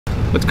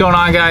What's going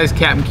on, guys?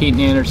 Captain Keaton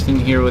Anderson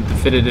here with the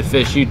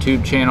FittedToFish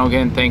YouTube channel.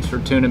 Again, thanks for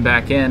tuning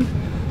back in.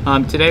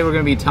 Today we're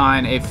going to be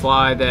tying a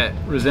fly that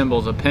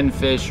resembles a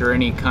pinfish or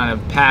any kind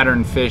of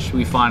pattern fish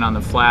we find on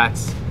the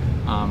flats.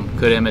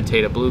 Could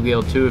imitate a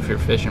bluegill too if you're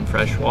fishing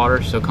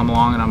freshwater. So come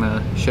along and I'm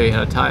going to show you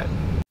how to tie it.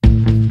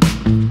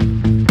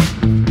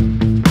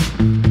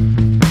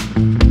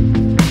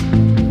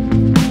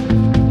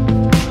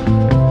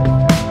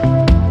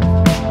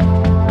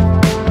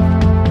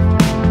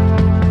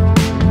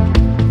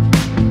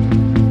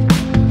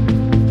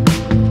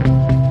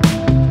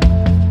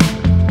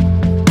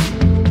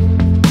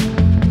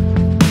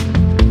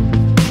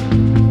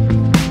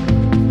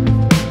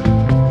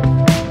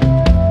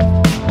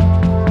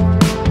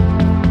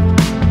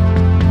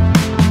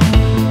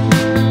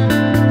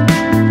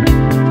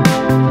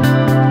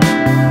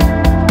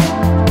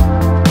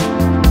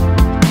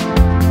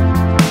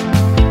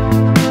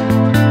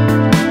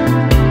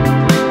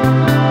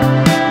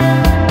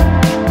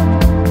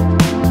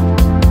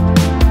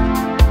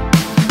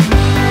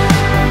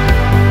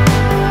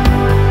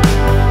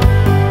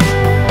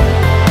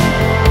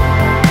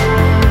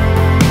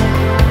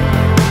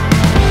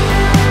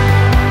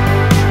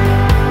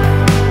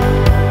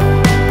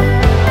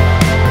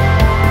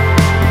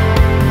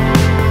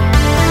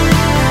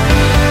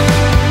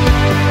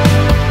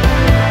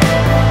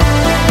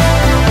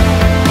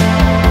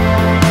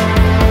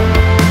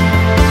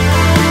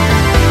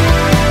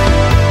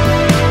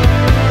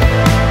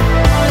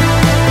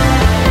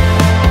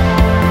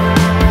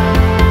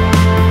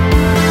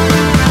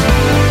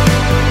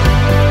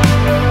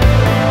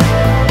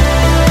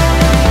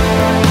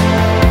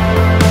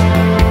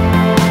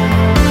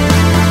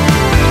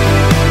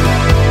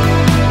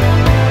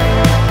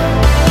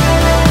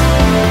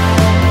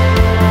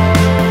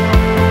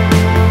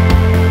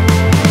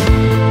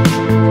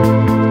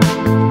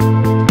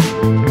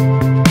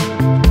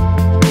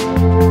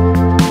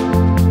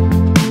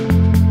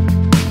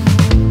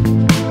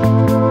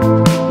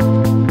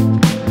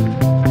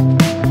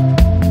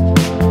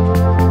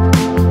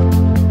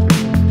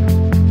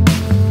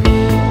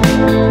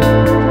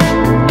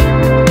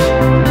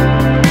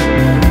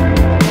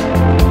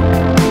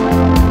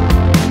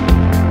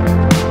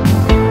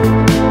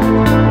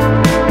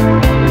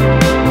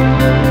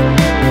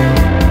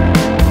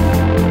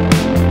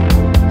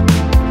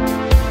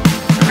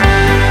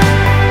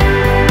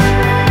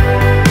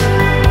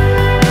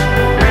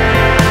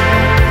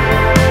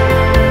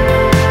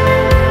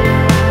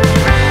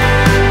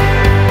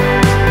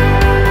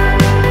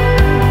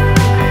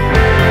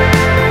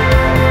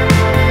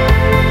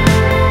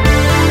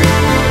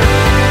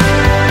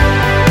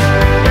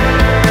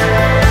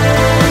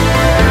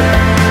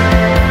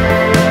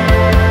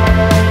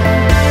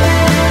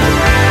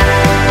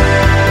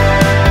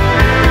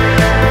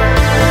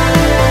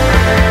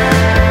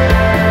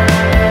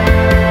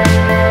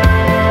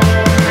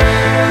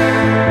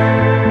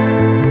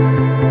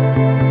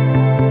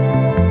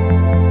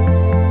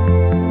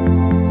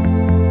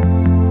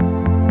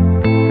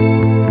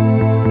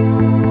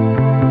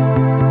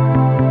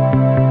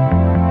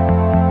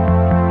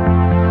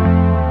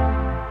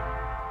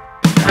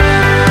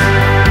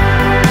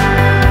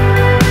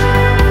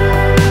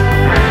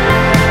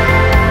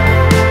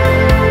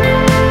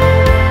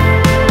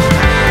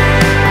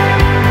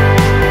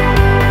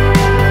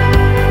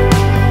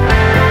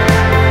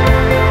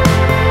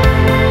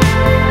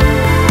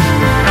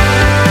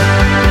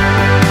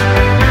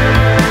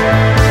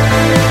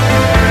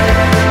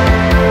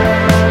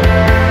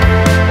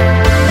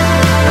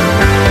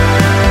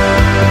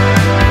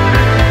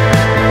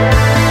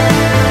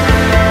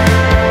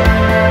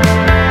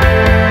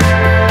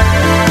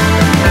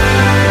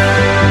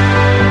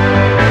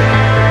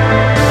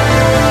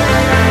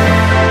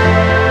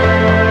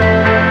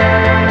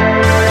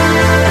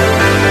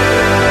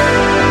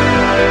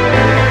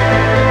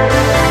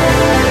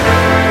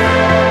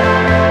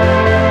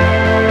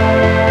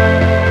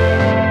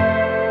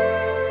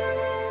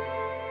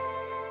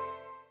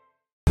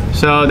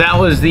 So that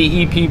was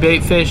the EP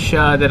baitfish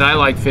that I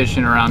like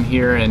fishing around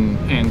here and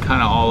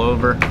kind of all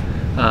over.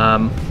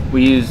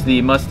 We use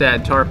the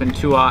Mustad Tarpon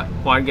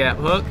 2/0 wide gap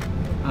hook,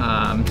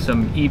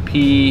 some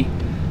EP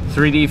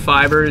 3D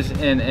fibers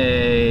in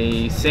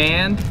a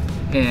sand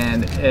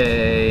and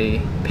a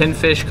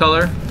pinfish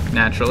color,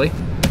 naturally.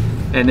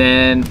 And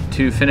then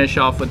to finish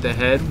off with the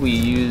head, we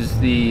use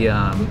the,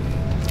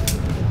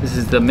 this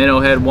is the minnow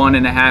head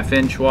 1.5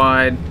 inch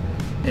wide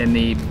in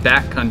the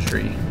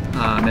backcountry.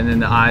 And then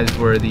the eyes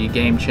were the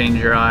Game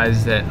Changer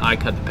eyes that I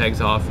cut the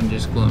pegs off and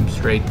just glue them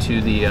straight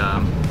to the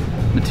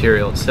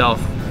material itself.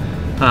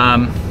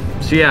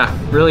 So yeah,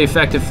 really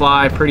effective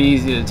fly, pretty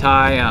easy to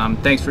tie.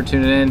 Thanks for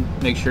tuning in.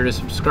 Make sure to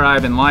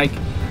subscribe and like.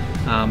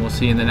 We'll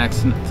see you in the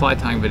next fly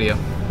tying video.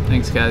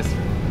 Thanks, guys.